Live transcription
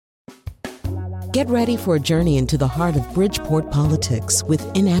Get ready for a journey into the heart of Bridgeport politics with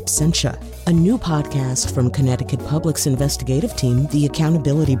In Absentia, a new podcast from Connecticut Public's investigative team, The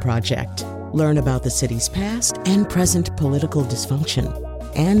Accountability Project. Learn about the city's past and present political dysfunction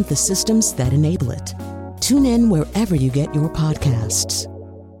and the systems that enable it. Tune in wherever you get your podcasts.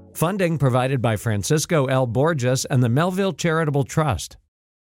 Funding provided by Francisco L. Borges and the Melville Charitable Trust.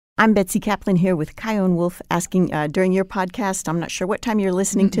 I'm Betsy Kaplan here with Kyone Wolf asking during your podcast. I'm not sure what time you're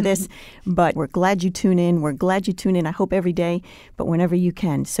listening to this, but we're glad you tune in. We're glad you tune in, I hope every day, but whenever you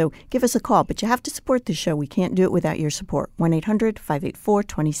can. So give us a call, but you have to support the show. We can't do it without your support.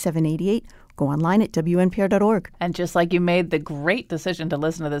 1-800-584-2788. Go online at WNPR.org. And just like you made the great decision to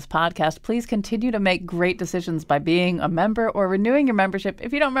listen to this podcast, please continue to make great decisions by being a member or renewing your membership.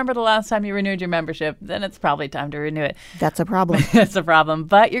 If you don't remember the last time you renewed your membership, then it's probably time to renew it. That's a problem. It's a problem,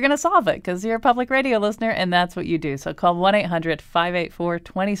 but you're going to solve it because you're a public radio listener, and that's what you do. So call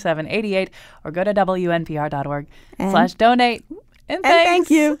 1-800-584-2788 or go to WNPR.org/donate. And thank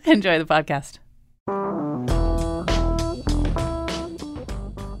you. Enjoy the podcast.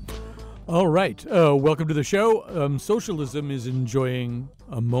 All right. Welcome to the show. Socialism is enjoying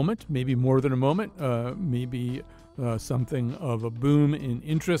a moment, maybe more than a moment, maybe something of a boom in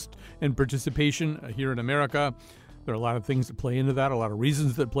interest and participation here in America. There are a lot of things that play into that, a lot of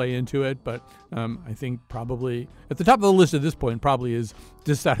reasons that play into it, but I think probably at the top of the list at this point probably is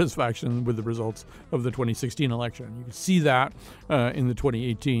dissatisfaction with the results of the 2016 election. You can see that in the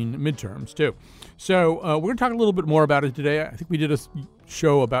 2018 midterms, too. So we're going to talk a little bit more about it today. I think we did a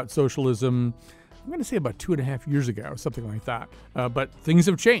show about socialism, I'm going to say about 2.5 years ago, something like that. But things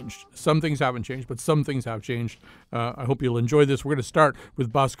have changed. Some things haven't changed, but some things have changed. I hope you'll enjoy this. We're going to start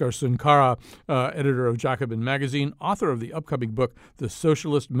with Bhaskar Sunkara, editor of Jacobin Magazine, author of the upcoming book, The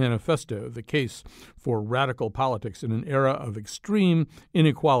Socialist Manifesto, The Case for Radical Politics in an Era of Extreme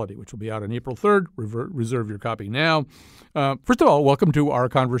Inequality, which will be out on April 3rd. Reserve your copy now. First of all, welcome to our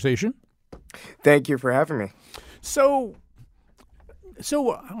conversation. Thank you for having me. So,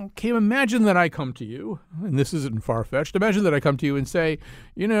 okay, imagine that I come to you, and this isn't far-fetched, imagine that I come to you and say,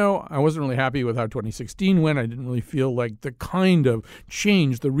 I wasn't really happy with how 2016 went. I didn't really feel like the kind of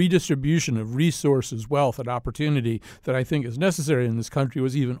change, the redistribution of resources, wealth, and opportunity that I think is necessary in this country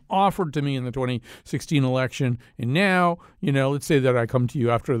was even offered to me in the 2016 election. And now, let's say that I come to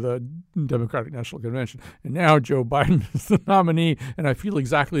you after the Democratic National Convention, and now Joe Biden is the nominee, and I feel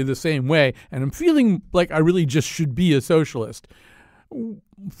exactly the same way, and I'm feeling like I really just should be a socialist.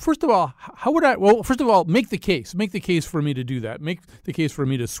 First of all, how would I? Well, first of all, make the case. Make the case for me to do that. Make the case for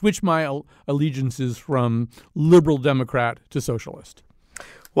me to switch my allegiances from liberal Democrat to socialist.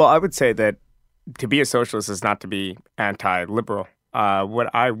 Well, I would say that to be a socialist is not to be anti-liberal. What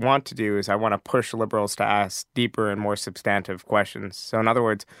I want to do is I want to push liberals to ask deeper and more substantive questions. So in other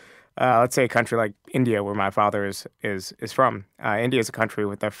words, let's say a country like India, where my father is from. India is a country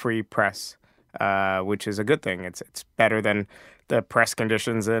with a free press, which is a good thing. It's better than the press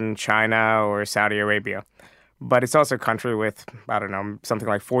conditions in China or Saudi Arabia. But it's also a country with, something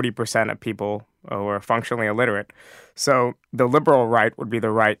like 40% of people who are functionally illiterate. So the liberal right would be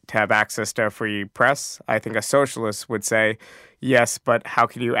the right to have access to a free press. I think a socialist would say, yes, but how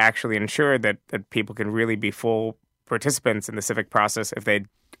can you actually ensure that people can really be full participants in the civic process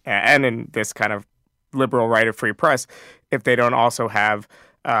and in this kind of liberal right of free press, if they don't also have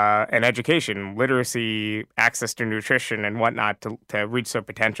an education, literacy, access to nutrition and whatnot to reach their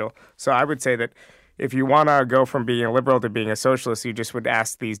potential. So I would say that if you want to go from being a liberal to being a socialist, you just would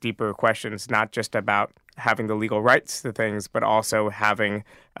ask these deeper questions, not just about having the legal rights to things, but also having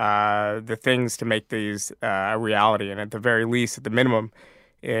the things to make these a reality. And at the very least, at the minimum,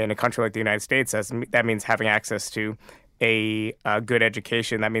 in a country like the United States, that means having access to a good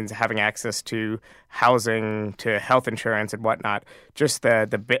education. That means having access to housing, to health insurance and whatnot. Just at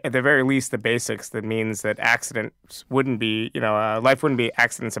the very least, the basics. That means that accidents wouldn't be, life wouldn't be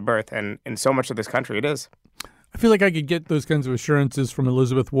accidents of birth. And in so much of this country, it is. I feel like I could get those kinds of assurances from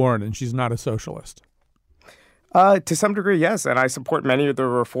Elizabeth Warren, and she's not a socialist. To some degree, yes. And I support many of the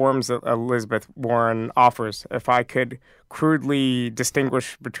reforms that Elizabeth Warren offers. If I could crudely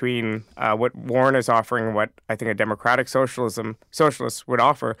distinguish between what Warren is offering and what I think a democratic socialist would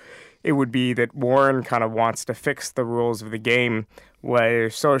offer, it would be that Warren kind of wants to fix the rules of the game, where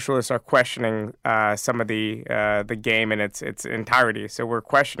socialists are questioning some of the game in its entirety. So we're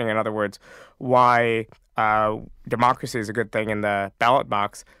questioning, in other words, why democracy is a good thing in the ballot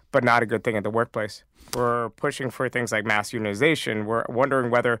box, but not a good thing at the workplace. We're pushing for things like mass unionization. We're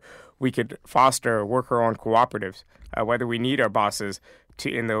wondering whether we could foster worker-owned cooperatives, whether we need our bosses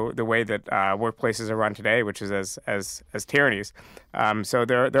in the way that workplaces are run today, which is as tyrannies. So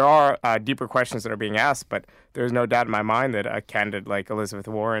there are deeper questions that are being asked, but there's no doubt in my mind that a candidate like Elizabeth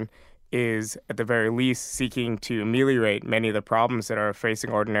Warren is at the very least seeking to ameliorate many of the problems that are facing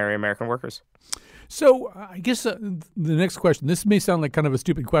ordinary American workers. So I guess the next question, this may sound like kind of a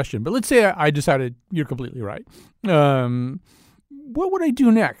stupid question, but let's say I decided you're completely right. What would I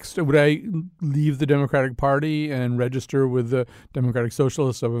do next? Would I leave the Democratic Party and register with the Democratic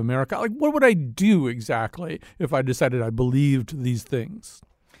Socialists of America? Like, what would I do exactly if I decided I believed these things?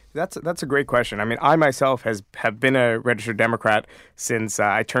 That's a great question. I mean, I myself have been a registered Democrat since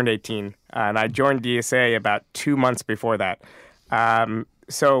I turned 18, and I joined DSA about 2 months before that.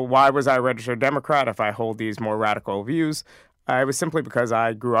 So why was I a registered Democrat if I hold these more radical views? It was simply because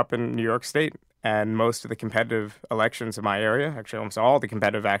I grew up in New York State, and most of the competitive elections in my area, actually almost all the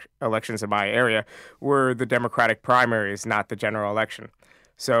competitive elections in my area, were the Democratic primaries, not the general election.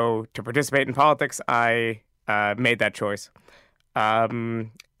 So to participate in politics, I made that choice.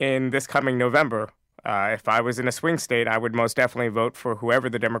 In this coming November, if I was in a swing state, I would most definitely vote for whoever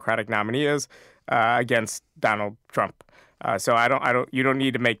the Democratic nominee is against Donald Trump. So you don't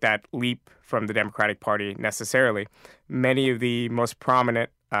need to make that leap from the Democratic Party necessarily. Many of the most prominent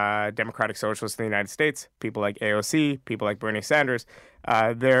Democratic Socialists in the United States, people like AOC, people like Bernie Sanders,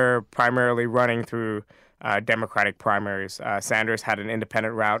 they're primarily running through Democratic primaries. Sanders had an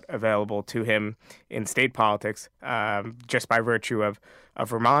independent route available to him in state politics just by virtue of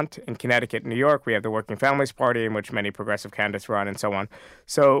Vermont and Connecticut and New York. We have the Working Families Party, in which many progressive candidates run, and so on.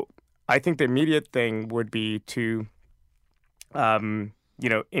 So I think the immediate thing would be to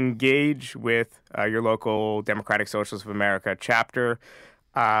engage with your local Democratic Socialists of America chapter,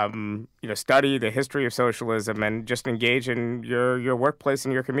 study the history of socialism, and just engage in your workplace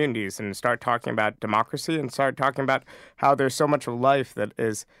and your communities, and start talking about democracy, and start talking about how there's so much of life that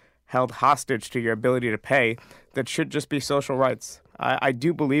is held hostage to your ability to pay that should just be social rights. I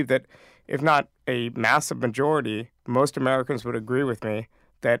do believe that, if not a massive majority, most Americans would agree with me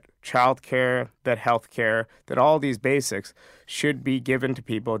that child care, that health care, that all these basics should be given to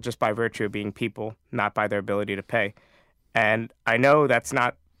people just by virtue of being people, not by their ability to pay. And I know that's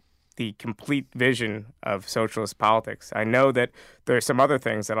not the complete vision of socialist politics. I know that there are some other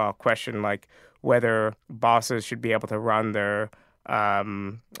things that I'll question, like whether bosses should be able to run their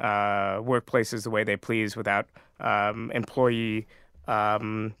workplaces the way they please without employee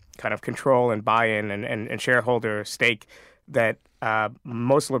kind of control and buy-in and shareholder stake that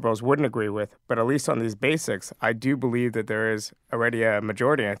most liberals wouldn't agree with. But at least on these basics, I do believe that there is already a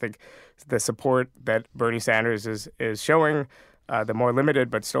majority. I think the support that Bernie Sanders is showing, the more limited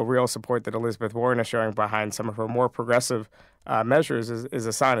but still real support that Elizabeth Warren is showing behind some of her more progressive measures is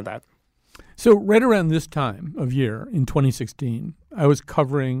a sign of that. So right around this time of year in 2016, I was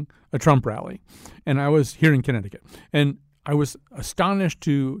covering a Trump rally, and I was here in Connecticut. And I was astonished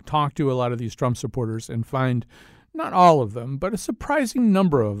to talk to a lot of these Trump supporters and find not all of them, but a surprising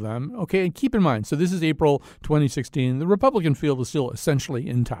number of them. Okay, and keep in mind, so this is April 2016. The Republican field is still essentially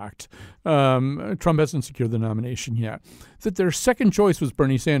intact. Trump hasn't secured the nomination yet. That their second choice was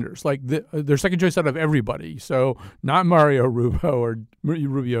Bernie Sanders, like their second choice out of everybody. So not Mario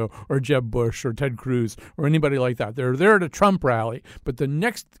Rubio or Jeb Bush or Ted Cruz or anybody like that. They're there at a Trump rally, but the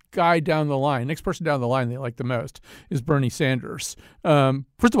next person down the line they like the most is Bernie Sanders.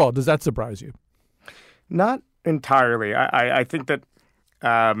 First of all, does that surprise you? Not entirely. I think that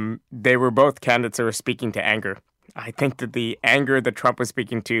they were both candidates that were speaking to anger. I think that the anger that Trump was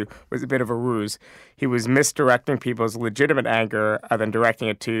speaking to was a bit of a ruse. He was misdirecting people's legitimate anger and then directing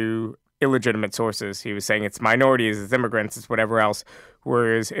it to illegitimate sources. He was saying it's minorities, it's immigrants, it's whatever else.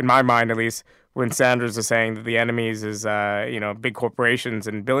 Whereas, in my mind at least, when Sanders is saying that the enemies is big corporations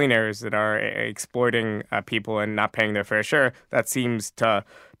and billionaires that are exploiting people and not paying their fair share, that seems to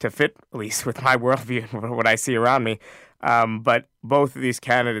fit, at least with my worldview and what I see around me. But both of these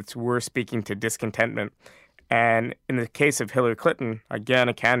candidates were speaking to discontentment. And in the case of Hillary Clinton, again,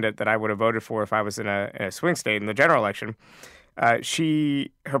 a candidate that I would have voted for if I was in a swing state in the general election,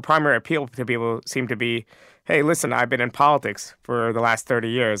 her primary appeal to people seemed to be, hey, listen, I've been in politics for the last 30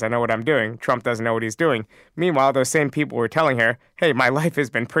 years. I know what I'm doing. Trump doesn't know what he's doing. Meanwhile, those same people were telling her, hey, my life has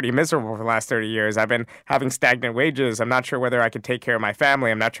been pretty miserable for the last 30 years. I've been having stagnant wages. I'm not sure whether I can take care of my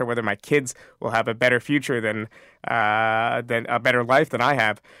family. I'm not sure whether my kids will have a better future than a better life than I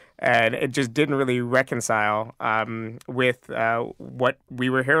have. And it just didn't really reconcile with what we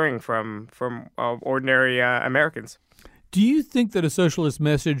were hearing from ordinary Americans. Do you think that a socialist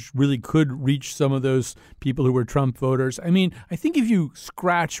message really could reach some of those people who were Trump voters? I mean, I think if you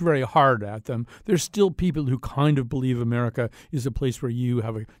scratch very hard at them, there's still people who kind of believe America is a place where you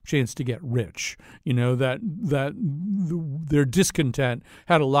have a chance to get rich. You know, that their discontent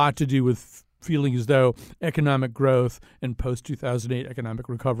had a lot to do with feeling as though economic growth and post-2008 economic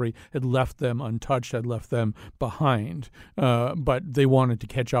recovery had left them untouched, had left them behind. But they wanted to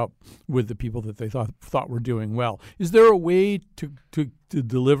catch up with the people that they thought were doing well. Is there a way to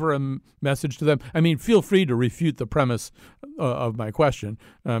deliver a message to them? I mean, feel free to refute the premise of my question.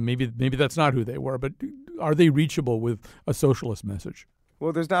 Maybe that's not who they were, but are they reachable with a socialist message?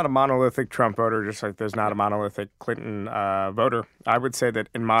 Well, there's not a monolithic Trump voter, just like there's not a monolithic Clinton voter. I would say that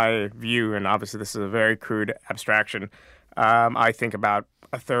in my view, and obviously this is a very crude abstraction, I think about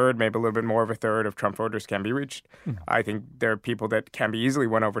a third, maybe a little bit more of a third of Trump voters can be reached. I think there are people that can be easily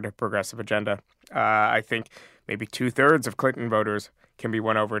won over to progressive agenda. I think maybe 2/3 of Clinton voters can be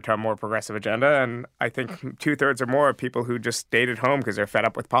won over to a more progressive agenda. And I think 2/3 or more of people who just stayed at home because they're fed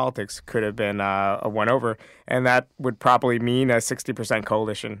up with politics could have been won over. And that would probably mean a 60%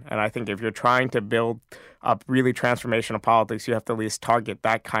 coalition. And I think if you're trying to build up really transformational politics, you have to at least target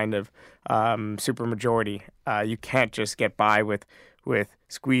that kind of supermajority. You can't just get by with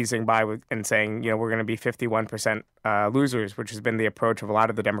squeezing by and saying, we're going to be 51% losers, which has been the approach of a lot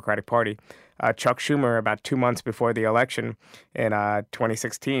of the Democratic Party. Chuck Schumer, about 2 months before the election in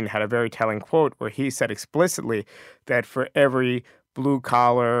 2016, had a very telling quote where he said explicitly that for every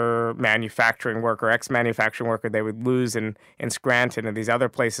blue-collar manufacturing worker, ex-manufacturing worker they would lose in Scranton and these other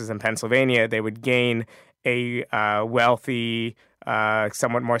places in Pennsylvania, they would gain a wealthy,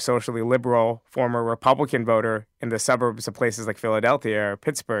 somewhat more socially liberal former Republican voter in the suburbs of places like Philadelphia or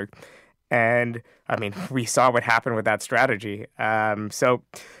Pittsburgh. And, I mean, we saw what happened with that strategy. I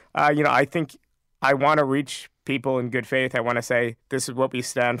think I want to reach people in good faith. I want to say this is what we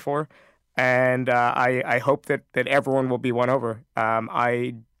stand for. And I hope that everyone will be won over.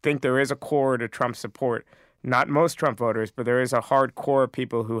 I think there is a core to Trump support. Not most Trump voters, but there is a hard core of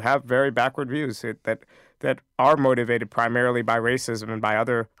people who have very backward views that are motivated primarily by racism and by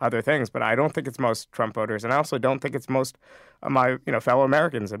other things. But I don't think it's most Trump voters, and I also don't think it's most of my fellow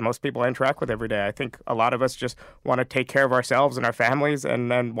Americans and most people I interact with every day. I think a lot of us just want to take care of ourselves and our families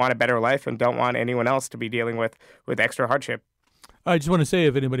and want a better life and don't want anyone else to be dealing with extra hardship. I just want to say,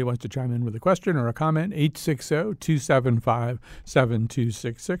 if anybody wants to chime in with a question or a comment,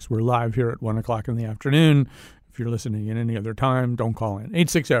 860-275-7266. We're live here at 1 o'clock in the afternoon. If you're listening at any other time, don't call in.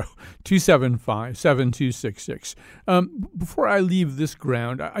 860-275-7266. Before I leave this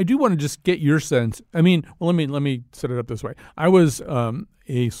ground, I do want to just get your sense. I mean, well, let me set it up this way. I was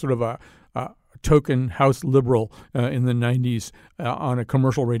a sort of a token House liberal in the 90s on a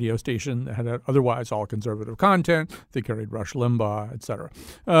commercial radio station that had otherwise all conservative content. They carried Rush Limbaugh, et cetera.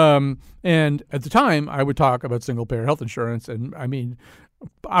 And at the time, I would talk about single-payer health insurance. And, I mean,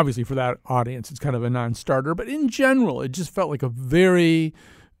 obviously for that audience, it's kind of a non-starter. But in general, it just felt like a very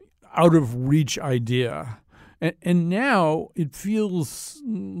out-of-reach idea. And now it feels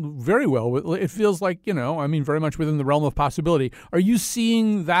very well. It feels like, very much within the realm of possibility. Are you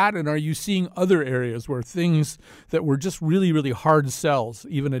seeing that? And are you seeing other areas where things that were just really, really hard sells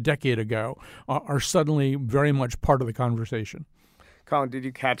even a decade ago are suddenly very much part of the conversation? Colin, did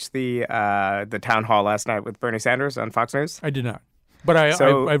you catch the town hall last night with Bernie Sanders on Fox News? I did not. But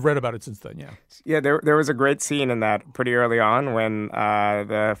I've read about it since then, yeah. Yeah, there was a great scene in that pretty early on when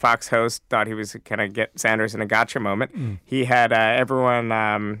the Fox host thought he was going to get Sanders in a gotcha moment. He had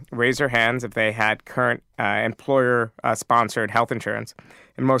everyone raise their hands if they had current employer-sponsored health insurance.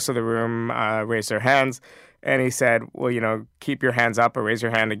 And most of the room raised their hands. And he said, well, keep your hands up or raise your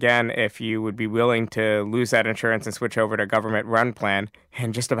hand again if you would be willing to lose that insurance and switch over to a government-run plan.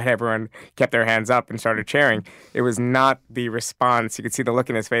 And just about everyone kept their hands up and started cheering. It was not the response. You could see the look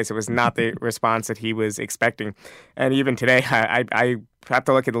in his face. It was not the response that he was expecting. And even today, I have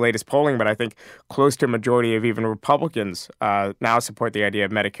to look at the latest polling, but I think close to a majority of even Republicans now support the idea of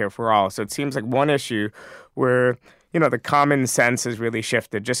Medicare for all. So it seems like one issue where the common sense has really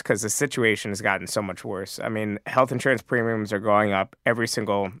shifted just because the situation has gotten so much worse. I mean, health insurance premiums are going up every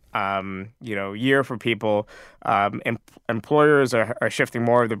single, year for people. Employers are shifting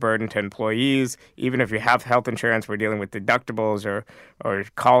more of the burden to employees. Even if you have health insurance, we're dealing with deductibles or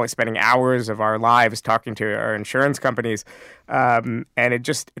spending hours of our lives talking to our insurance companies. And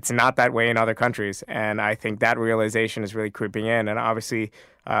it's not that way in other countries. And I think that realization is really creeping in. And obviously,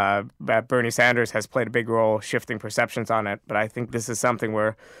 Bernie Sanders has played a big role shifting perceptions on it. But I think this is something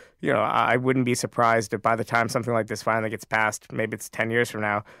where, I wouldn't be surprised if by the time something like this finally gets passed, maybe it's 10 years from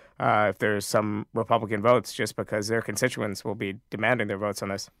now, if there's some Republican votes, just because their constituents will be demanding their votes on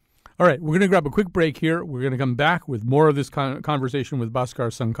this. All right, we're going to grab a quick break here. We're going to come back with more of this conversation with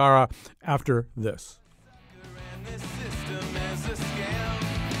Bhaskar Sankara after this.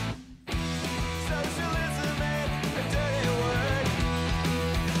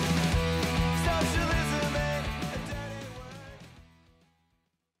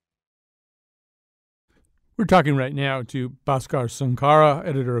 We're talking right now to Bhaskar Sankara,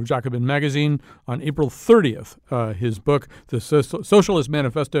 editor of Jacobin magazine. On April 30th, his book, The Socialist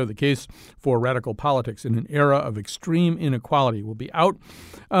Manifesto, The Case for Radical Politics in an Era of Extreme Inequality, will be out.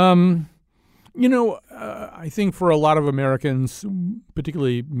 I think for a lot of Americans,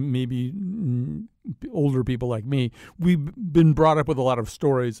 particularly maybe older people like me, we've been brought up with a lot of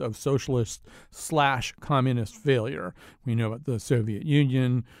stories of socialist/communist failure. We know about the Soviet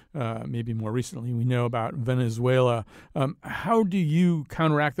Union. Maybe more recently, we know about Venezuela. How do you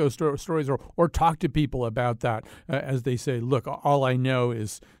counteract those stories or talk to people about that as they say, look, all I know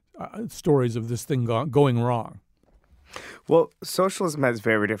is stories of this thing going wrong? Well, socialism has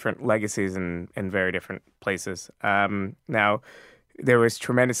very different legacies in very different places. Now, there was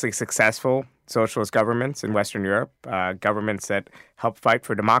tremendously successful socialist governments in Western Europe, governments that helped fight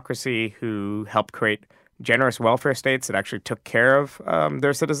for democracy, who helped create generous welfare states that actually took care of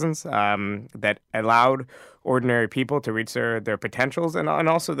their citizens, that allowed ordinary people to reach their potentials, and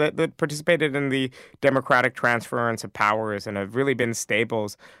also that participated in the democratic transference of powers and have really been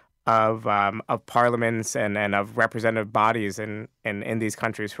staples of parliaments and of representative bodies in these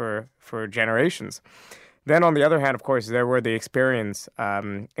countries for generations. Then, on the other hand, of course, there were the experience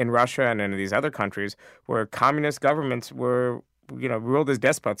in Russia and in these other countries where communist governments were, ruled as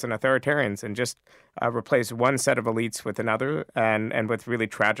despots and authoritarians and just replaced one set of elites with another and with really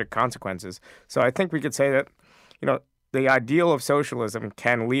tragic consequences. So I think we could say that, the ideal of socialism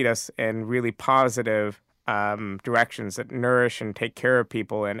can lead us in really positive directions that nourish and take care of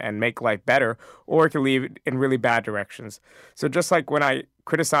people and make life better, or it can lead in really bad directions. So just like when I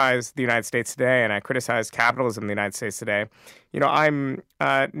criticize the United States today and I criticize capitalism in the United States today, I'm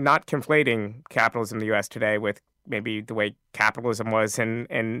not conflating capitalism in the U.S. today with maybe the way capitalism was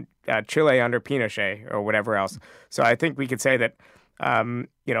in Chile under Pinochet or whatever else. So I think we could say that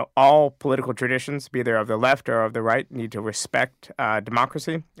all political traditions, be they of the left or of the right, need to respect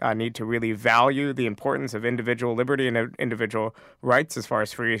democracy, need to really value the importance of individual liberty and individual rights as far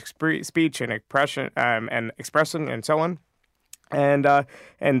as free speech and expression and so on. And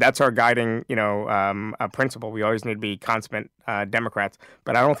that's our guiding, principle. We always need to be consummate Democrats.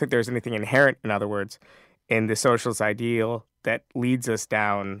 But I don't think there's anything inherent, in other words, in the socialist ideal that leads us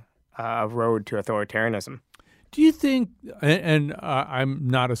down a road to authoritarianism. Do you think, and I'm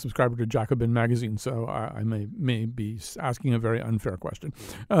not a subscriber to Jacobin magazine, so I may be asking a very unfair question.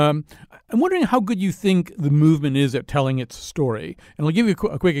 I'm wondering how good you think the movement is at telling its story. And I'll give you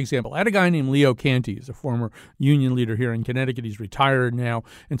a quick example. I had a guy named Leo Canty. He's a former union leader here in Connecticut. He's retired now.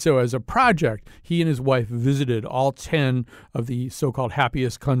 And so as a project, he and his wife visited all 10 of the so-called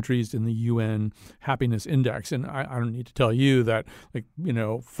happiest countries in the UN Happiness Index. And I don't need to tell you that,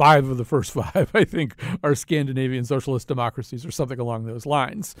 5 of the first 5, I think, are Scandinavian socialist democracies or something along those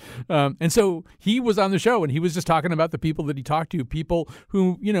lines. And so he was on the show and he was just talking about the people that he talked to, people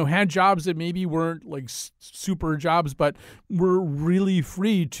who, had jobs that maybe weren't like super jobs, but were really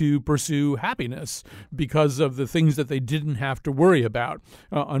free to pursue happiness because of the things that they didn't have to worry about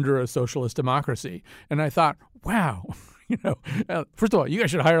under a socialist democracy. And I thought, wow. First of all, you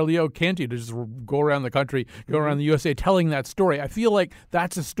guys should hire Leo Canty to just go around the country, go around the USA telling that story. I feel like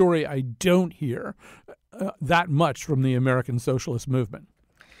that's a story I don't hear that much from the American socialist movement.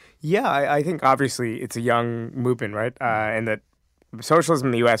 Yeah, I think obviously it's a young movement, right? And that socialism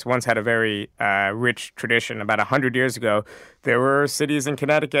in the U.S. once had a very rich tradition. About 100 years ago, there were cities in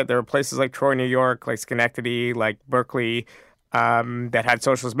Connecticut, there were places like Troy, New York, like Schenectady, like Berkeley, that had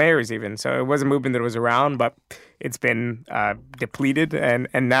socialist mayors even. So it was a movement that was around, but it's been depleted. And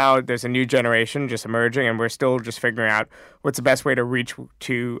now there's a new generation just emerging, and we're still just figuring out what's the best way to reach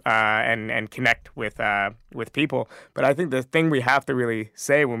to and connect with people. But I think the thing we have to really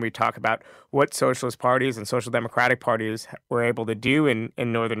say when we talk about what socialist parties and social democratic parties were able to do in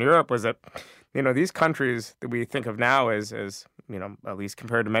Northern Europe was that these countries that we think of now as at least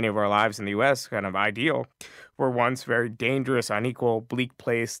compared to many of our lives in the U.S., kind of ideal, were once very dangerous, unequal, bleak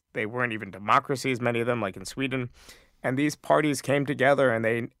place. They weren't even democracies, many of them, like in Sweden. And these parties came together and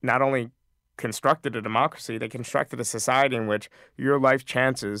they not only constructed a democracy, they constructed a society in which your life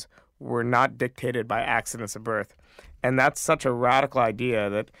chances were not dictated by accidents of birth. And that's such a radical idea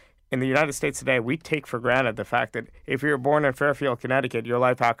that in the United States today, we take for granted the fact that if you're born in Fairfield, Connecticut, your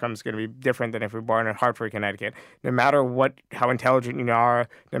life outcome is going to be different than if you're born in Hartford, Connecticut, no matter how intelligent you are,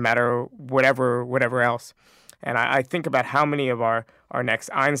 no matter whatever else. And I think about how many of our next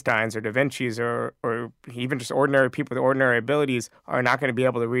Einsteins or Da Vinci's or even just ordinary people with ordinary abilities are not going to be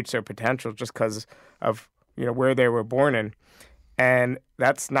able to reach their potential just because of where they were born in. And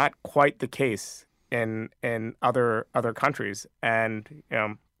that's not quite the case in other countries. And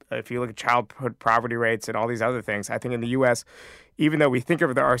if you look at childhood poverty rates and all these other things, I think in the U.S., even though we think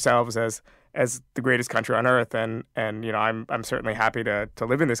of ourselves as the greatest country on earth, and I'm certainly happy to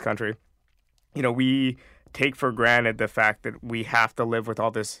live in this country, we take for granted the fact that we have to live with all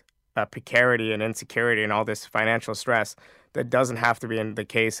this precarity and insecurity and all this financial stress that doesn't have to be the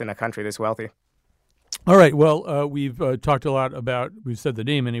case in a country this wealthy. All right. Well, we've talked a lot about, we've said the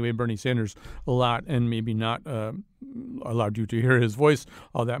name anyway, Bernie Sanders a lot, and maybe not allowed you to hear his voice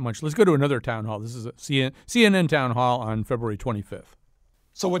all that much. Let's go to another town hall. This is a CNN town hall on February 25th.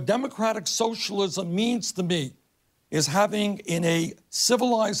 So what democratic socialism means to me is having in a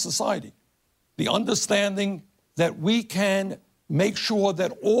civilized society the understanding that we can make sure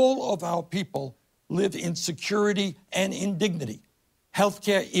that all of our people live in security and in dignity.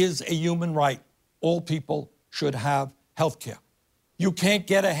 Healthcare is a human right. All people should have health care. You can't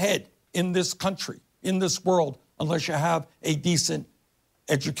get ahead in this country, in this world, unless you have a decent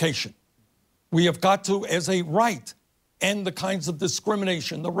education. We have got to, as a right, end the kinds of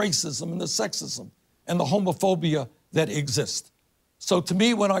discrimination, the racism and the sexism and the homophobia that exist. So to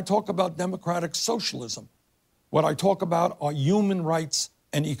me, when I talk about democratic socialism, what I talk about are human rights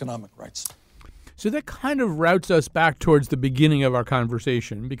and economic rights. So that kind of routes us back towards the beginning of our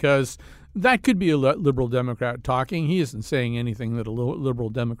conversation, because that could be a liberal Democrat talking. He isn't saying anything that a liberal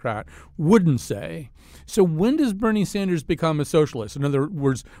Democrat wouldn't say. So when does Bernie Sanders become a socialist? In other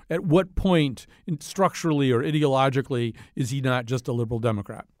words, at what point, structurally or ideologically, is he not just a liberal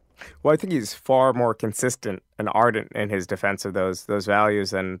Democrat? Well, I think he's far more consistent and ardent in his defense of those values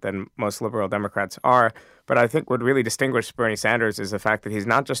than most liberal Democrats are. But I think what really distinguishes Bernie Sanders is the fact that he's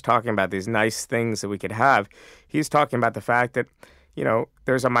not just talking about these nice things that we could have. He's talking about the fact that,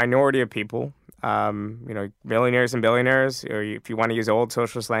 there's a minority of people, millionaires and billionaires, or if you want to use old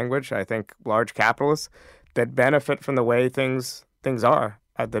socialist language, I think large capitalists, that benefit from the way things are.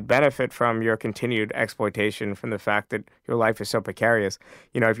 That benefit from your continued exploitation, from the fact that your life is so precarious.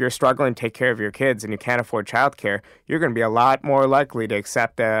 If you're struggling to take care of your kids and you can't afford childcare, you're going to be a lot more likely to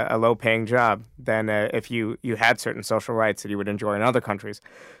accept a low-paying job than if you had certain social rights that you would enjoy in other countries.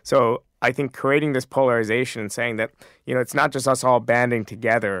 So I think creating this polarization and saying that, it's not just us all banding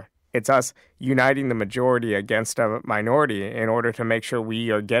together, it's us uniting the majority against a minority in order to make sure we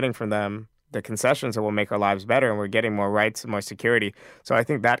are getting from them the concessions that will make our lives better, and we're getting more rights and more security. So I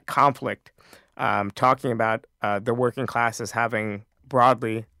think that conflict, talking about the working classes having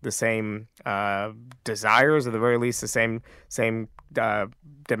broadly the same desires, or at the very least the same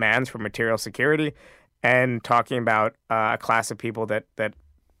demands for material security, and talking about a class of people that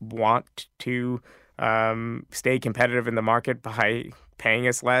want to stay competitive in the market by paying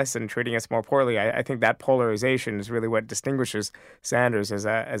us less and treating us more poorly. I think that polarization is really what distinguishes Sanders as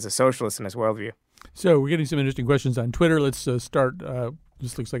a socialist in his worldview. So we're getting some interesting questions on Twitter. Let's start.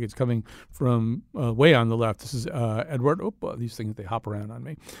 This looks like it's coming from way on the left. This is Edward. These things, they hop around on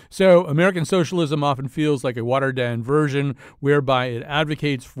me. So American socialism often feels like a watered-down version whereby it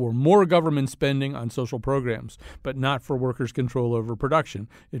advocates for more government spending on social programs, but not for workers' control over production.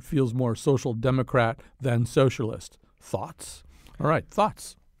 It feels more social democrat than socialist. Thoughts? All right,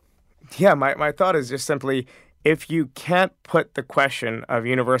 thoughts? Yeah, my thought is just simply, if you can't put the question of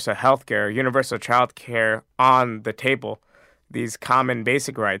universal health care, universal child care on the table, these common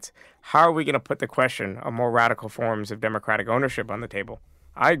basic rights, how are we going to put the question of more radical forms of democratic ownership on the table?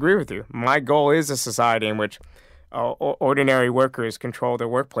 I agree with you. My goal is a society in which ordinary workers control their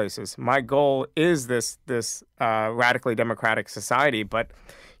workplaces. My goal is this radically democratic society, but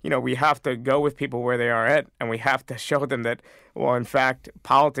we have to go with people where they are at, and we have to show them that, well, in fact,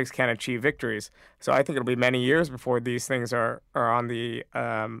 politics can achieve victories. So I think it'll be many years before these things are on the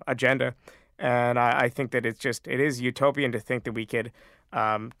agenda. And I think that it is utopian to think that we could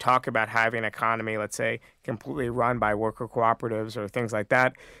talk about having an economy, let's say, completely run by worker cooperatives or things like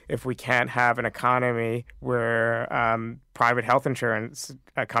that, if we can't have an economy where private health insurance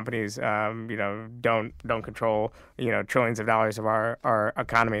companies, don't control, trillions of dollars of our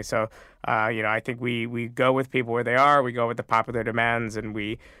economy. So, I think we go with people where they are, we go with the popular demands, and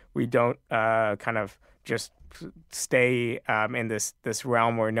we don't kind of just stay in this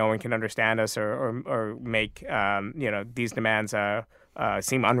realm where no one can understand us or make these demands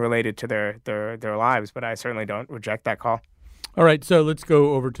seem unrelated to their lives. But I certainly don't reject that call. All right, so let's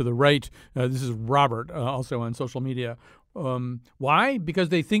go over to the right. This is Robert, also on social media. Why? Because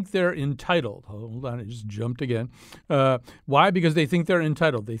they think they're entitled. Hold on, I just jumped again. Why? Because they think they're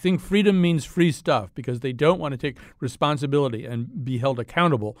entitled. They think freedom means free stuff because they don't want to take responsibility and be held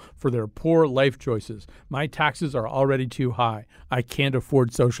accountable for their poor life choices. My taxes are already too high. I can't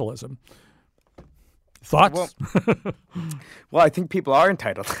afford socialism. Thoughts? Well, I think people are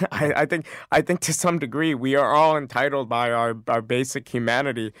entitled. I think to some degree we are all entitled by our basic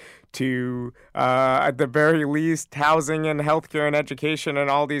humanity to, at the very least, housing and healthcare and education and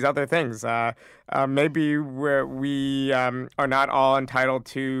all these other things. Maybe we are not all entitled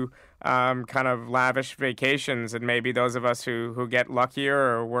to kind of lavish vacations, and maybe those of us who get luckier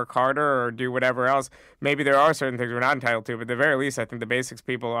or work harder or do whatever else, maybe there are certain things we're not entitled to. But at the very least, I think the basics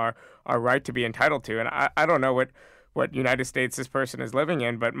people are right to be entitled to. And I don't know what United States this person is living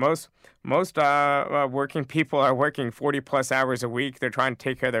in, but most working people are working 40+ hours a week. They're trying to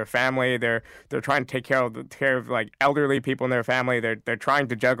take care of their family. They're trying to take care of like elderly people in their family. They're trying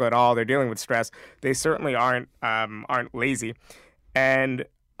to juggle it all. They're dealing with stress. They certainly aren't lazy. And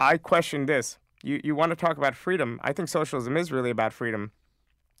I question this. You want to talk about freedom. I think socialism is really about freedom.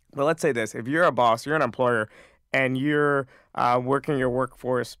 Well, let's say this. If you're a boss, you're an employer, and you're working your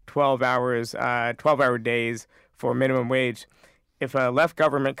workforce 12-hour days for minimum wage, if a left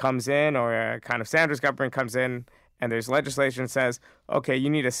government comes in or a kind of Sanders government comes in and there's legislation that says, okay, you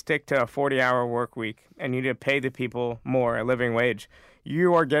need to stick to a 40-hour work week and you need to pay the people more, a living wage,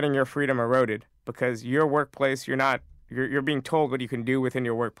 you are getting your freedom eroded because your workplace, you're being told what you can do within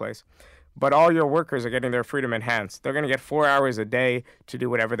your workplace. But all your workers are getting their freedom enhanced. They're going to get 4 hours a day to do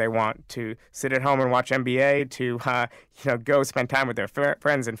whatever they want, to sit at home and watch NBA, to go spend time with their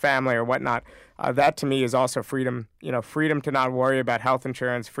friends and family or whatnot. That to me is also freedom. Freedom to not worry about health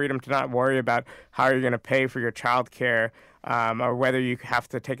insurance, freedom to not worry about how you're going to pay for your child care, or whether you have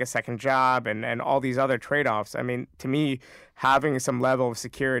to take a second job and all these other trade-offs. I mean, to me, having some level of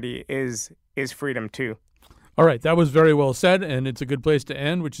security is freedom too. All right, that was very well said, and it's a good place to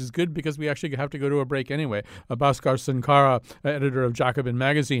end, which is good because we actually have to go to a break anyway. Bhaskar Sankara, editor of Jacobin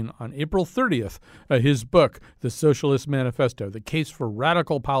Magazine, on April 30th, his book, The Socialist Manifesto, The Case for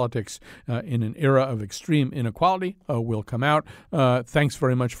Radical Politics in an Era of Extreme Inequality, will come out. Thanks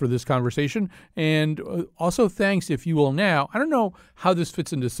very much for this conversation, and also thanks, if you will now, I don't know how this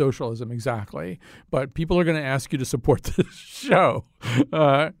fits into socialism exactly, but people are going to ask you to support this show,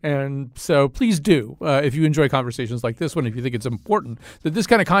 and so please do, if you enjoy conversations like this one, if you think it's important that this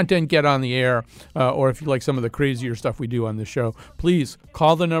kind of content get on the air, or if you like some of the crazier stuff we do on this show, please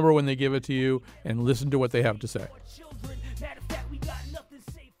call the number when they give it to you and listen to what they have to say.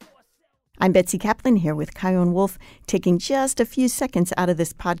 I'm Betsy Kaplan here with Chion Wolf, taking just a few seconds out of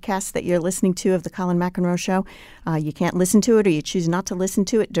this podcast that you're listening to of the Colin McEnroe Show. You can't listen to it, or you choose not to listen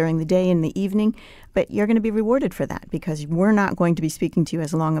to it during the day and the evening, but you're going to be rewarded for that because we're not going to be speaking to you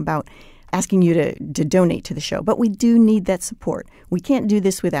as long about asking you to donate to the show. But we do need that support. We can't do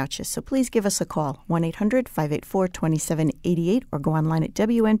this without you. So please give us a call, 1-800-584-2788, or go online at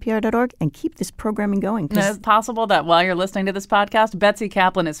WNPR.org and keep this programming going. It's possible that while you're listening to this podcast, Betsy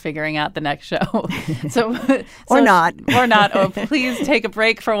Kaplan is figuring out the next show. Or not. Or not. Oh, please take a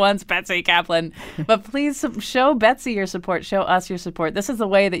break for once, Betsy Kaplan. But please show Betsy your support. Show us your support. This is the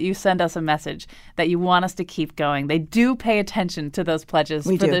way that you send us a message that you want us to keep going. They do pay attention to those pledges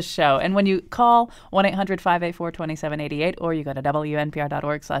this show. And when you call 1-800-584-2788 or you go to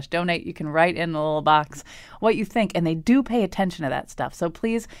WNPR.org/donate, you can write in the little box what you think, and they do pay attention to that stuff. So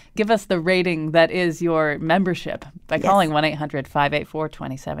please give us the rating that is your membership by calling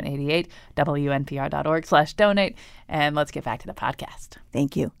 1-800-584-2788, WNPR.org/donate, and let's get back to the podcast.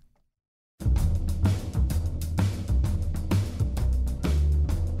 Thank you.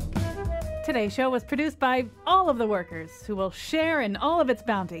 Today's show was produced by all of the workers who will share in all of its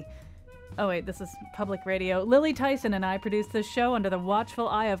bounty. Oh, wait, this is public radio. Lily Tyson and I produced this show under the watchful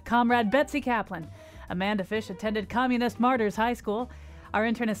eye of Comrade Betsy Kaplan. Amanda Fish attended Communist Martyrs High School. Our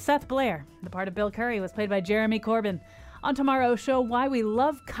intern is Seth Blair. The part of Bill Curry was played by Jeremy Corbin. On tomorrow's show, why we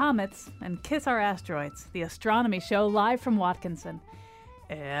love comets and kiss our asteroids. The astronomy show live from Watkinson.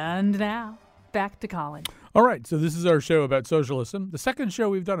 And now, back to Colin. All right, so this is our show about socialism, the second show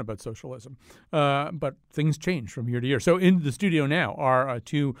we've done about socialism. But things change from year to year. So in the studio now are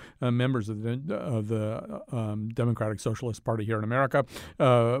two members of the Democratic Socialist Party here in America,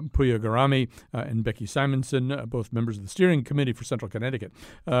 Puya Garami and Becky Simonson, both members of the Steering Committee for Central Connecticut.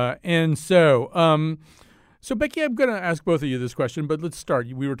 So, Becky, I'm going to ask both of you this question, but let's start.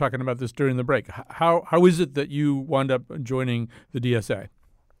 We were talking about this during the break. How is it that you wound up joining the DSA?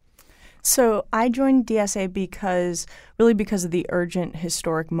 So I joined DSA because of the urgent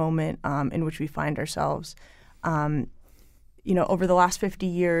historic moment in which we find ourselves. Over the last 50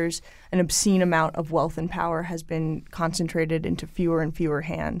 years, an obscene amount of wealth and power has been concentrated into fewer and fewer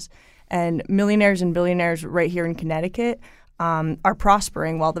hands. And millionaires and billionaires right here in Connecticut are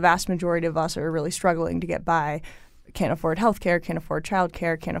prospering while the vast majority of us are really struggling to get by, can't afford health care, can't afford child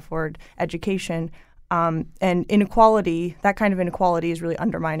care, can't afford education. And inequality, that kind of inequality is really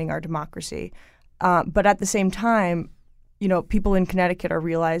undermining our democracy. But at the same time, people in Connecticut are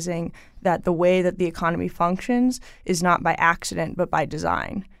realizing that the way that the economy functions is not by accident, but by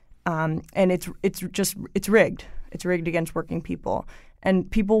design. And it's rigged. It's rigged against working people. And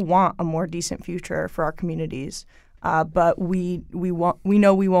people want a more decent future for our communities. But we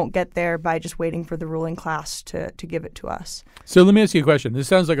know we won't get there by just waiting for the ruling class to give it to us. So let me ask you a question. This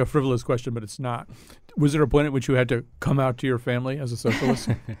sounds like a frivolous question, but it's not. Was there a point at which you had to come out to your family as a socialist?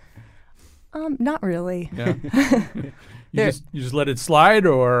 Not really. Yeah. You just let it slide,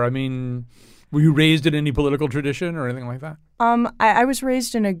 or were you raised in any political tradition or anything like that? I was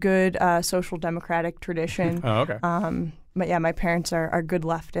raised in a good social democratic tradition. Oh, okay. But yeah, my parents are good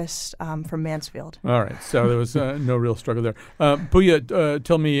leftists from Mansfield. All right, so there was no real struggle there. Puya,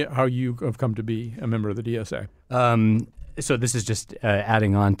 tell me how you have come to be a member of the DSA. So this is just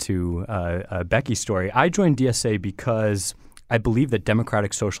adding on to Becky's story. I joined DSA because I believe that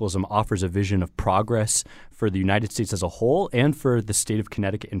democratic socialism offers a vision of progress for the United States as a whole and for the state of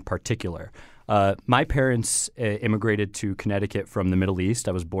Connecticut in particular. My parents immigrated to Connecticut from the Middle East.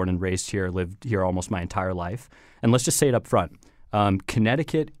 I was born and raised here, lived here almost my entire life. And let's just say it up front.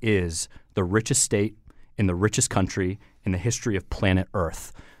 Connecticut is the richest state in the richest country in the history of planet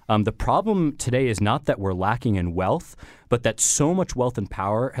Earth. The problem today is not that we're lacking in wealth, but that so much wealth and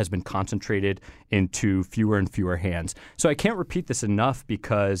power has been concentrated into fewer and fewer hands. So I can't repeat this enough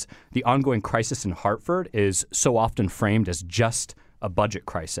because the ongoing crisis in Hartford is so often framed as just a budget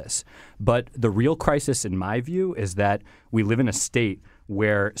crisis. But the real crisis, in my view, is that we live in a state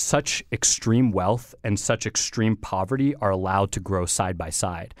where such extreme wealth and such extreme poverty are allowed to grow side by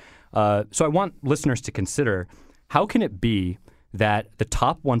side. So I want listeners to consider, how can it be that the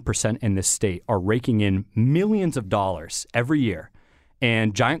top 1% in this state are raking in millions of dollars every year,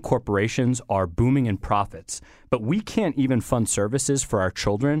 and giant corporations are booming in profits, but we can't even fund services for our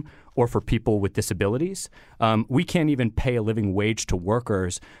children or for people with disabilities? We can't even pay a living wage to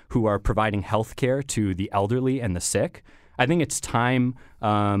workers who are providing health care to the elderly and the sick. I think it's time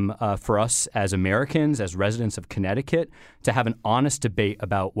for us as Americans, as residents of Connecticut, to have an honest debate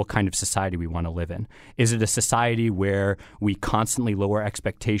about what kind of society we want to live in. Is it a society where we constantly lower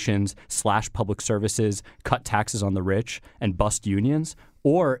expectations, slash public services, cut taxes on the rich, and bust unions?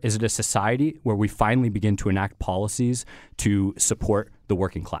 Or is it a society where we finally begin to enact policies to support the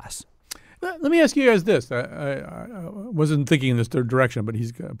working class? Let me ask you guys this. I wasn't thinking in this third direction, but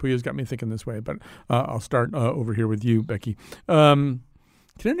Puya's got me thinking this way. But I'll start over here with you, Becky.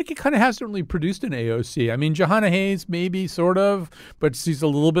 Connecticut kind of hasn't really produced an AOC. Johanna Hayes, maybe, sort of, but she's a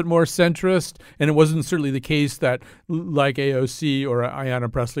little bit more centrist. And it wasn't certainly the case that, like AOC or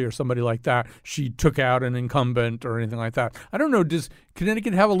Ayanna Pressley or somebody like that, she took out an incumbent or anything like that. I don't know. Does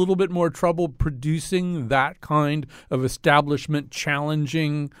Connecticut have a little bit more trouble producing that kind of establishment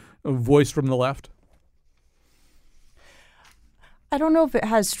challenging voice from the left? I don't know if it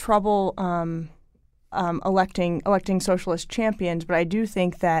has trouble electing socialist champions, but I do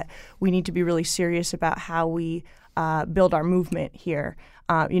think that we need to be really serious about how we build our movement here.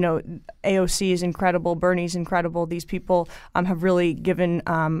 AOC is incredible, Bernie's incredible. These people have really given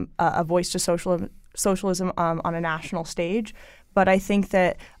a voice to socialism on a national stage. But I think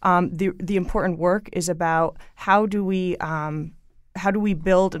that the important work is about how do we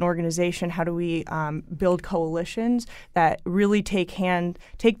build an organization? How do we build coalitions that really take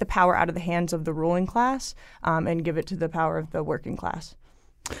the power out of the hands of the ruling class and give it to the power of the working class?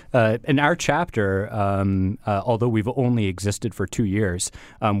 In our chapter, although we've only existed for 2 years,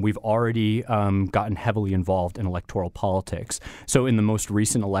 we've already gotten heavily involved in electoral politics. So in the most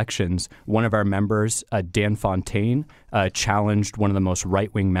recent elections, one of our members, Dan Fontaine, challenged one of the most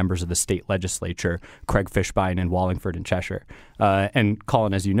right-wing members of the state legislature, Craig Fishbein in Wallingford in Cheshire. And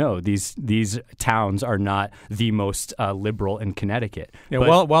Colin, as you know, these towns are not the most liberal in Connecticut. Yeah,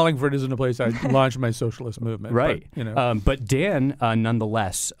 Wallingford isn't a place I launched my socialist movement. Right. But, but Dan,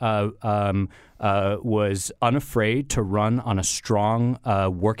 nonetheless, was unafraid to run on a strong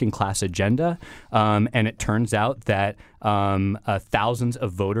working class agenda. And it turns out that thousands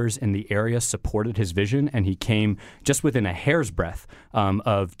of voters in the area supported his vision, and he came just within a hair's breadth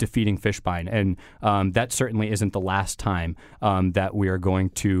of defeating Fishbein. And that certainly isn't the last time that we are going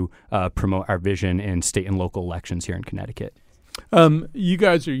to promote our vision in state and local elections here in Connecticut. You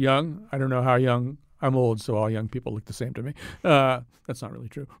guys are young. I don't know how young. I'm old, so all young people look the same to me. That's not really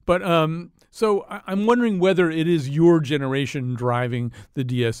true. But so I'm wondering whether it is your generation driving the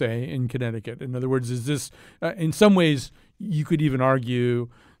DSA in Connecticut. In other words, is this, in some ways, you could even argue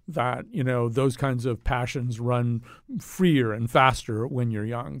that, those kinds of passions run freer and faster when you're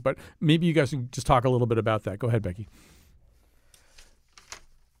young. But maybe you guys can just talk a little bit about that. Go ahead, Becky.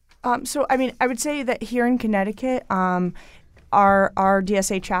 I would say that here in Connecticut, our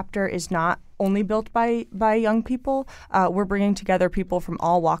DSA chapter is not only built by young people. We're bringing together people from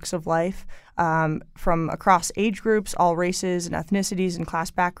all walks of life, from across age groups, all races and ethnicities and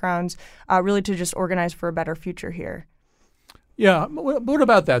class backgrounds, really to just organize for a better future here. Yeah, what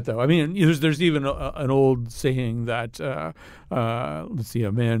about that though? I mean, there's even an old saying that let's see,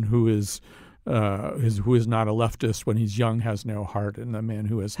 a man who is not a leftist when he's young has no heart, and the man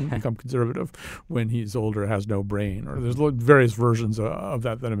who has become conservative when he's older has no brain. Or there's various versions of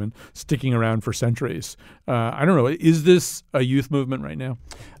that have been sticking around for centuries. I don't know. Is this a youth movement right now?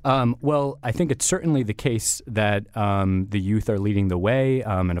 Well, I think it's certainly the case that the youth are leading the way,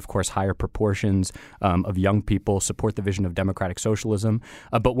 and of course higher proportions of young people support the vision of democratic socialism.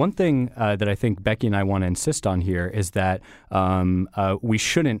 But one thing that I think Becky and I want to insist on here is that we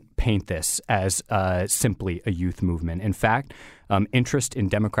shouldn't paint this as simply a youth movement. In fact, interest in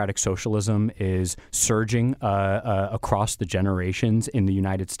democratic socialism is surging across the generations in the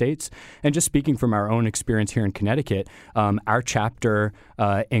United States. And just speaking from our own experience here in Connecticut, our chapter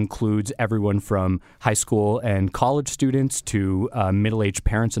includes everyone from high school and college students to middle-aged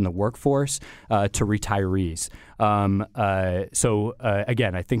parents in the workforce to retirees.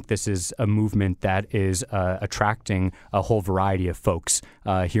 Again, I think this is a movement that is attracting a whole variety of folks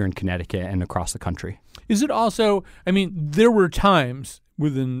here in Connecticut and across the country. Is it also, there were times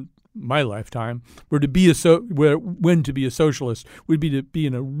within my lifetime where to be a socialist would be to be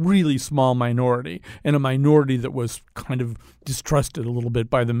in a really small minority, and a minority that was kind of distrusted a little bit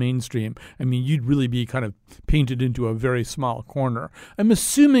by the mainstream. You'd really be kind of painted into a very small corner. I'm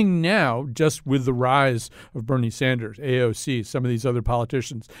assuming now, just with the rise of Bernie Sanders, AOC, some of these other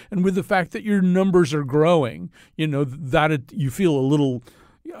politicians, and with the fact that your numbers are growing, that you feel a little,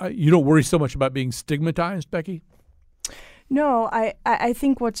 you don't worry so much about being stigmatized, Becky? No, I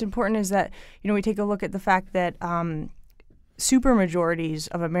think what's important is that, we take a look at the fact that supermajorities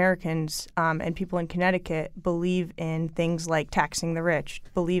of Americans and people in Connecticut believe in things like taxing the rich,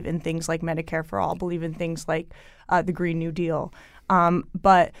 believe in things like Medicare for all, believe in things like the Green New Deal.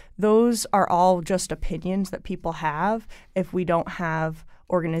 But those are all just opinions that people have if we don't have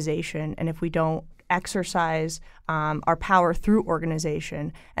organization and if we don't exercise our power through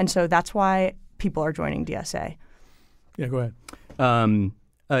organization. And so that's why people are joining DSA. Yeah, go ahead.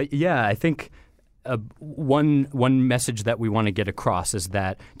 I think one message that we want to get across is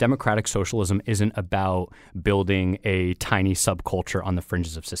that democratic socialism isn't about building a tiny subculture on the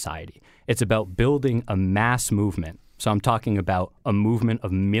fringes of society. It's about building a mass movement. So I'm talking about a movement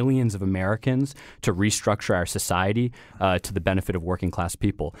of millions of Americans to restructure our society to the benefit of working class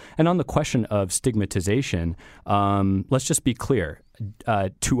people. And on the question of stigmatization, let's just be clear.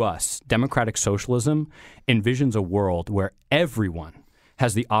 To us, democratic socialism envisions a world where everyone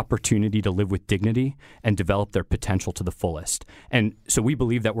has the opportunity to live with dignity and develop their potential to the fullest. And so we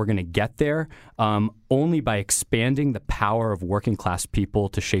believe that we're going to get there only by expanding the power of working class people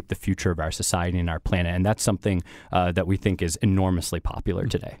to shape the future of our society and our planet. And that's something that we think is enormously popular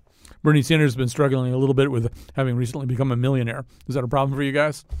today. Bernie Sanders has been struggling a little bit with having recently become a millionaire. Is that a problem for you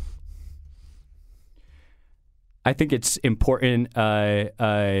guys? I think it's important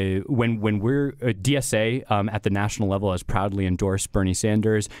when we're DSA at the national level has proudly endorsed Bernie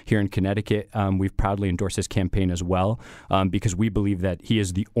Sanders. Here in Connecticut, we've proudly endorsed his campaign as well because we believe that he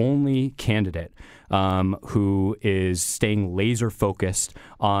is the only candidate who is staying laser focused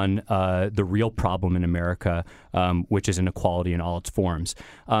on the real problem in America, which is inequality in all its forms.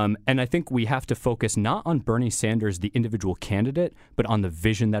 And I think we have to focus not on Bernie Sanders, the individual candidate, but on the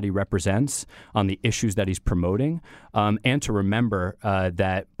vision that he represents, on the issues that he's promoting, and to remember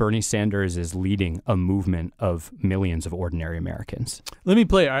that Bernie Sanders is leading a movement of millions of ordinary Americans. Let me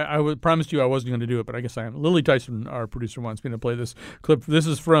play. I promised you I wasn't going to do it, but I guess I am. Lily Tyson, our producer, wants me to play this clip. This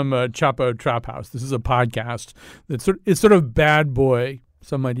is from Chapo Trap House. This is a podcast that's sort of bad boy.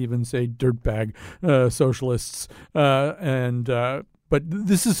 Some might even say dirtbag socialists. But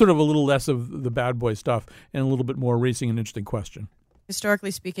this is sort of a little less of the bad boy stuff and a little bit more raising an interesting question.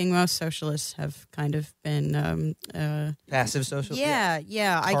 Historically speaking, most socialists have kind of been passive socialists.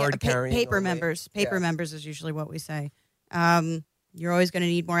 Yeah. I get paper members. Paper members is usually what we say. You're always going to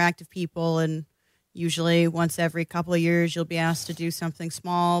need more active people, and usually once every couple of years you'll be asked to do something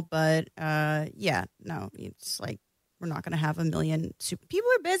small. But it's like we're not going to have a million. People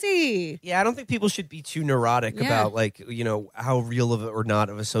are busy. Yeah, I don't think people should be too neurotic about how real of or not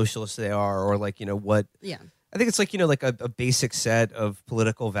of a socialist they are, or what. Yeah. I think it's a basic set of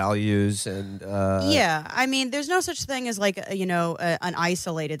political values and I mean, there's no such thing as an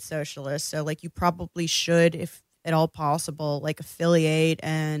isolated socialist. So you probably should, if at all possible, affiliate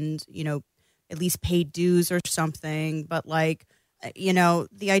and at least pay dues or something. But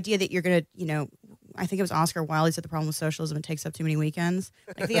the idea that you're gonna I think it was Oscar Wilde who said the problem with socialism, it takes up too many weekends.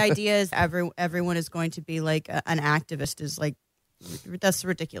 The idea is everyone is going to be an activist is that's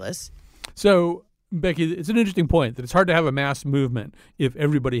ridiculous. So, Becky, it's an interesting point that it's hard to have a mass movement if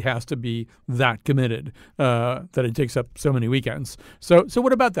everybody has to be that committed that it takes up so many weekends. So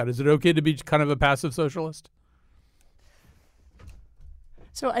what about that? Is it okay to be kind of a passive socialist?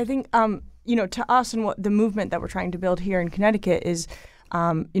 So I think, to us and what the movement that we're trying to build here in Connecticut is,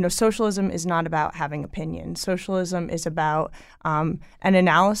 socialism is not about having opinions. Socialism is about an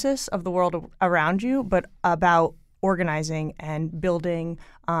analysis of the world around you, but about organizing and building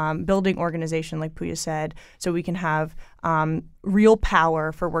organization, like Puya said, so we can have real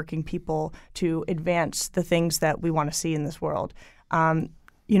power for working people to advance the things that we want to see in this world.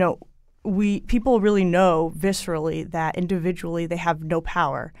 People really know viscerally that individually they have no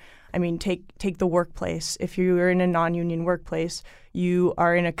power. I mean, take the workplace. If you're in a non-union workplace, you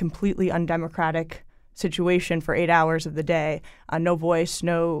are in a completely undemocratic situation for 8 hours of the day. No voice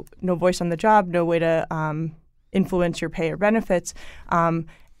on the job, no way to influence your pay or benefits. And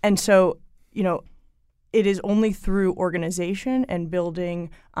so, it is only through organization and building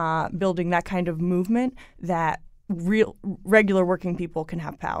that kind of movement that regular working people can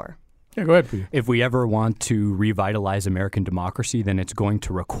have power. Yeah, go ahead, Peter. If we ever want to revitalize American democracy, then it's going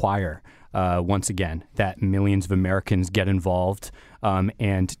to require, once again, that millions of Americans get involved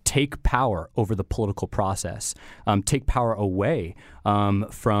and take power over the political process, take power away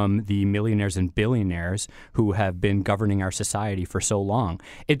from the millionaires and billionaires who have been governing our society for so long.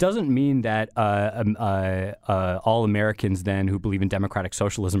 It doesn't mean that all Americans then who believe in democratic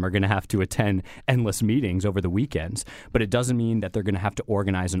socialism are going to have to attend endless meetings over the weekends, but it doesn't mean that they're going to have to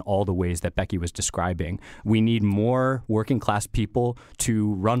organize in all the ways that Becky was describing. We need more working class people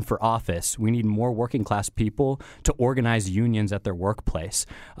to run for office. We need more working class people to organize unions at their workplace.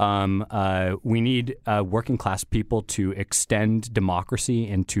 We need working class people to extend democracy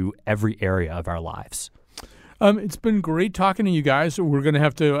into every area of our lives. It's been great talking to you guys. We're going to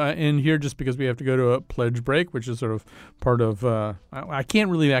have to end here just because we have to go to a pledge break, which is sort of part of I can't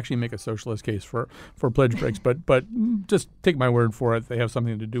really actually make a socialist case for pledge breaks, but just take my word for it. They have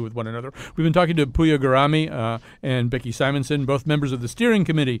something to do with one another. We've been talking to Puya Garami and Becky Simonson, both members of the steering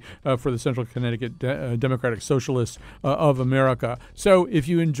committee for the Central Connecticut Democratic Socialists of America. So if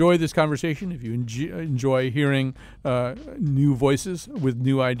you enjoy this conversation, if you enjoy hearing new voices with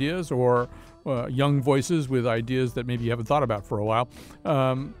new ideas or young voices with ideas that maybe you haven't thought about for a while,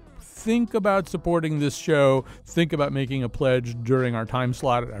 think about supporting this show. Think about making a pledge during our time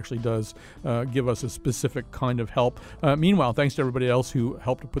slot. It actually does give us a specific kind of help. Meanwhile, thanks to everybody else who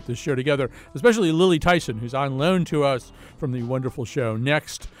helped to put this show together, especially Lily Tyson, who's on loan to us from the wonderful show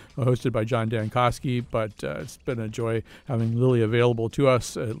Next, hosted by John Dankosky. But it's been a joy having Lily available to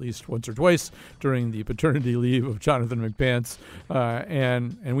us at least once or twice during the paternity leave of Jonathan McPants.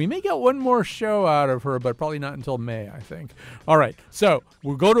 And we may get one more show out of her, but probably not until May, I think. All right, so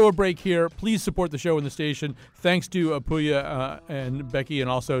we'll go to a break here. Please support the show and the station. Thanks to Puya and Becky, and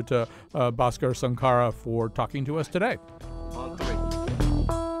also to Bhaskar Sankara for talking to us today.